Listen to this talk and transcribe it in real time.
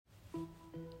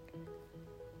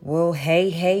Well,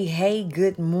 hey,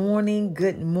 good morning.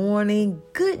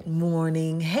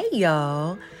 Hey,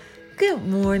 y'all. Good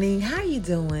morning. How you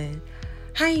doing?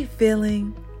 How you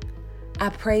feeling? I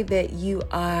pray that you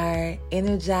are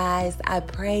energized. I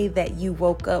pray that you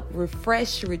woke up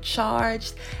refreshed,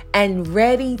 recharged, and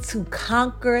ready to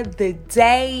conquer the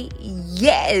day.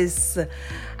 Yes,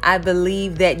 I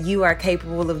believe that you are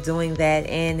capable of doing that.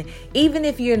 And even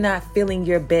if you're not feeling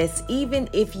your best, even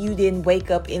if you didn't wake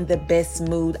up in the best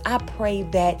mood, I pray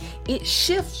that it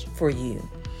shifts for you.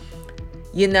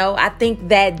 I think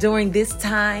that during this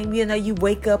time, you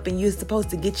wake up and you're supposed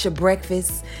to get your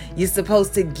breakfast. You're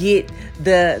supposed to get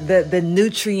the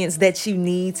nutrients that you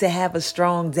need to have a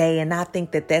strong day. And I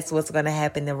think that that's what's going to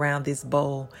happen around this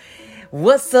bowl.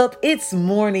 What's up? It's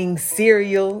morning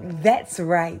cereal. That's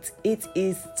right. It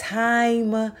is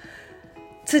time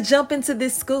to jump into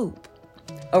this scoop.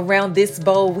 Around this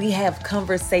bowl, we have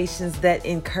conversations that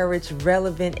encourage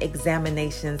relevant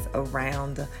examinations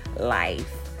around life.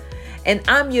 And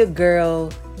I'm your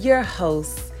girl, your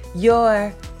host,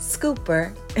 your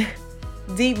scooper,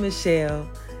 D. Michelle,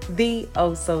 the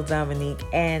Oh-So Dominique.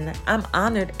 And I'm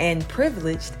honored and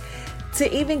privileged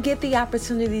to even get the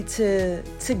opportunity to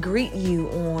greet you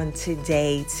on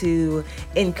today, to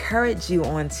encourage you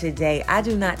on today. I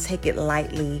do not take it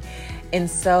lightly. And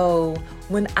so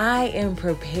when I am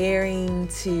preparing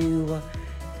to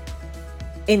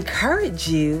encourage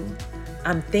you,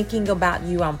 I'm thinking about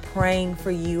you. I'm praying for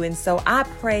you. And so I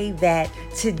pray that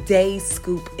today's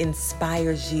scoop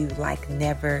inspires you like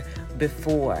never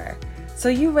before. So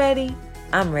you ready?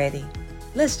 I'm ready.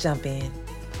 Let's jump in.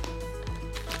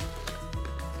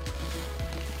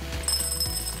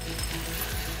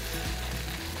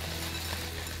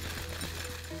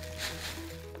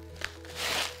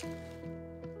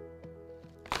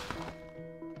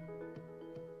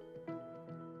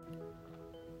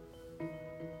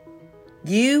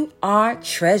 You are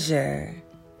treasure.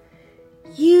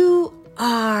 You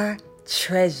are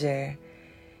treasure.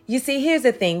 You see, here's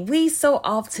the thing. We so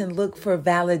often look for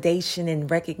validation and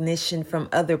recognition from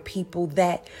other people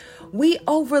that we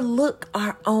overlook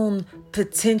our own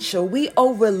potential. We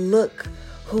overlook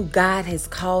who God has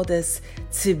called us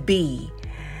to be.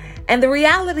 And the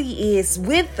reality is,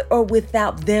 with or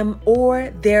without them or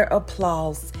their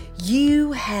applause,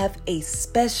 you have a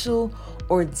special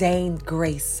ordained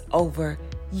grace over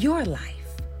your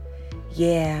life.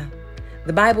 Yeah,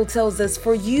 the Bible tells us,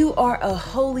 for you are a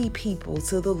holy people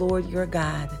to the Lord your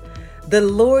God. The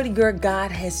Lord your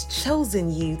God has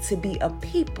chosen you to be a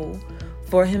people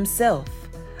for himself,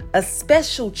 a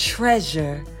special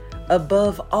treasure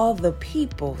above all the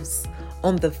peoples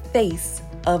on the face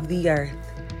of the earth.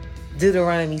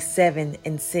 Deuteronomy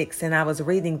 7:6, and I was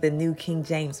reading the New King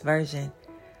James Version.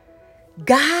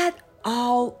 God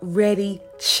already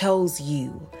chose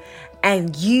you,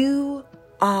 and you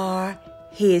are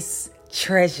his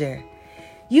treasure.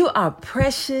 You are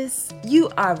precious. You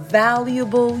are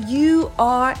valuable. You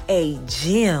are a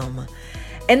gem.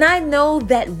 And I know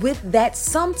that with that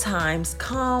sometimes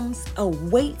comes a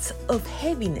weight of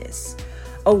heaviness,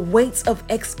 a weight of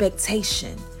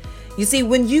expectation. You see,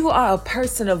 when you are a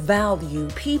person of value,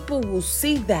 people will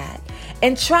see that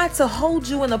and try to hold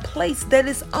you in a place that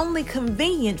is only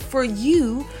convenient for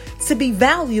you to be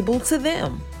valuable to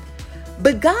them.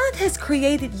 But God has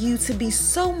created you to be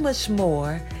so much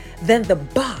more than the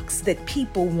box that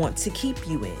people want to keep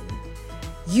you in.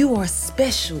 You are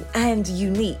special and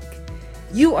unique.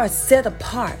 You are set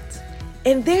apart,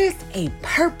 and there's a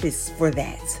purpose for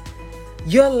that.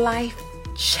 Your life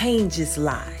changes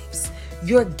lives.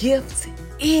 Your gift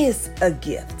is a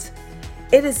gift.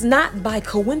 It is not by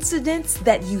coincidence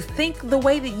that you think the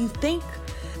way that you think,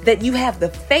 that you have the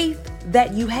faith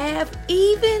that you have,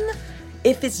 even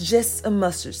if it's just a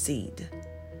mustard seed.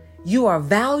 You are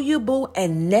valuable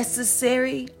and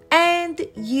necessary, and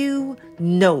you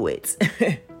know it.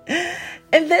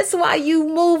 And that's why you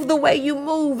move the way you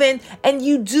move and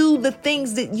you do the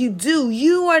things that you do.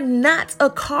 You are not a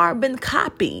carbon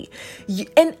copy.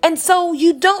 And so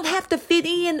you don't have to fit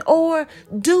in or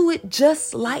do it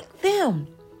just like them.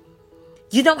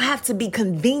 You don't have to be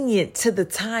convenient to the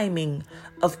timing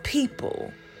of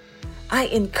people. I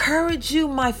encourage you,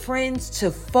 my friends, to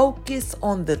focus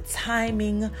on the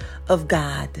timing of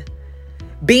God.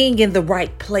 Being in the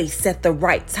right place at the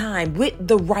right time with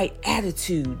the right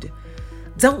attitude.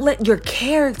 Don't let your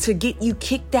character get you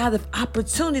kicked out of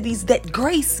opportunities that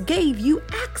grace gave you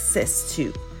access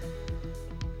to.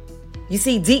 You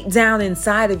see, deep down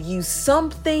inside of you,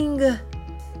 something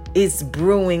is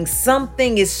brewing,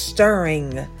 something is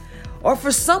stirring. Or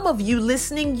for some of you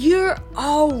listening, you're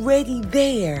already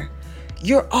there.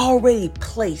 You're already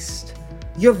placed.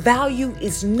 Your value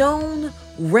is known,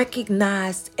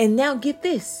 recognized, and now get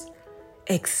this,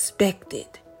 expected.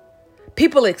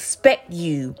 People expect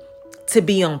you to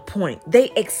be on point.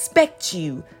 They expect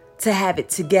you to have it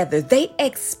together. They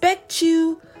expect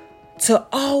you to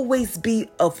always be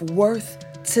of worth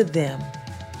to them.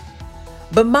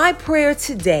 But my prayer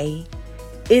today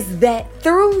is that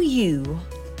through you,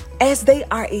 as they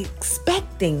are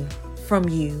expecting from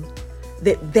you,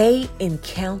 that they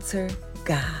encounter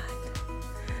God.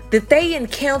 That they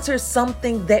encounter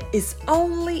something that is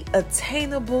only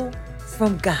attainable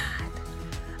from God.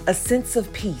 A sense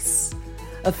of peace,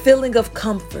 a feeling of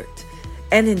comfort,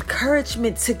 an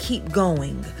encouragement to keep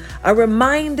going, a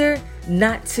reminder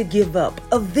not to give up,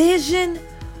 a vision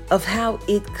of how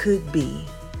it could be.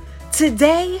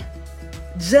 Today,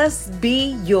 just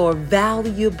be your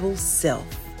valuable self.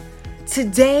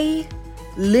 Today,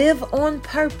 live on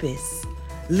purpose,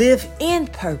 live in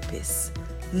purpose,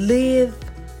 live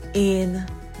in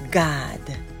God.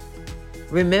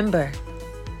 Remember,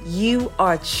 you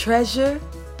are treasure,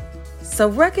 so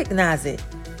recognize it,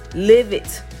 live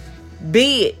it,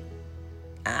 be it.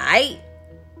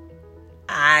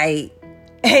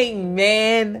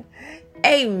 Amen.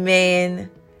 Amen.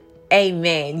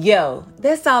 Amen. Yo,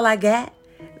 that's all I got.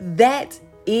 That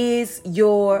is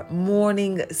your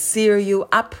morning cereal.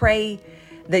 I pray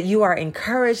that you are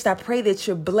encouraged. I pray that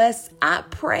you're blessed. I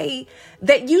pray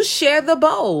that you share the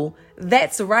bowl.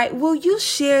 That's right. Will you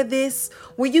share this?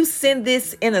 Will you send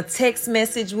this in a text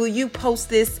message? Will you post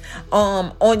this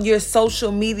on your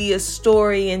social media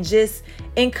story and just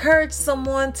encourage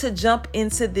someone to jump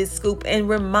into this scoop and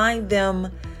remind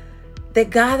them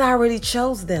that God already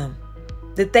chose them,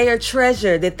 that they are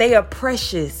treasured, that they are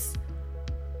precious,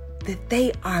 that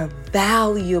they are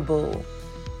valuable.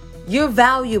 You're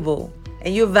valuable,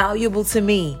 and you're valuable to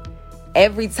me.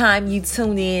 Every time you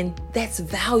tune in, that's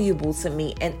valuable to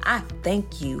me. And I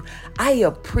thank you. I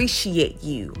appreciate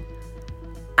you.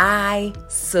 I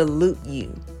salute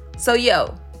you. So,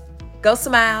 go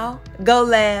smile, go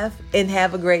laugh, and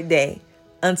have a great day.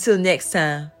 Until next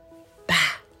time.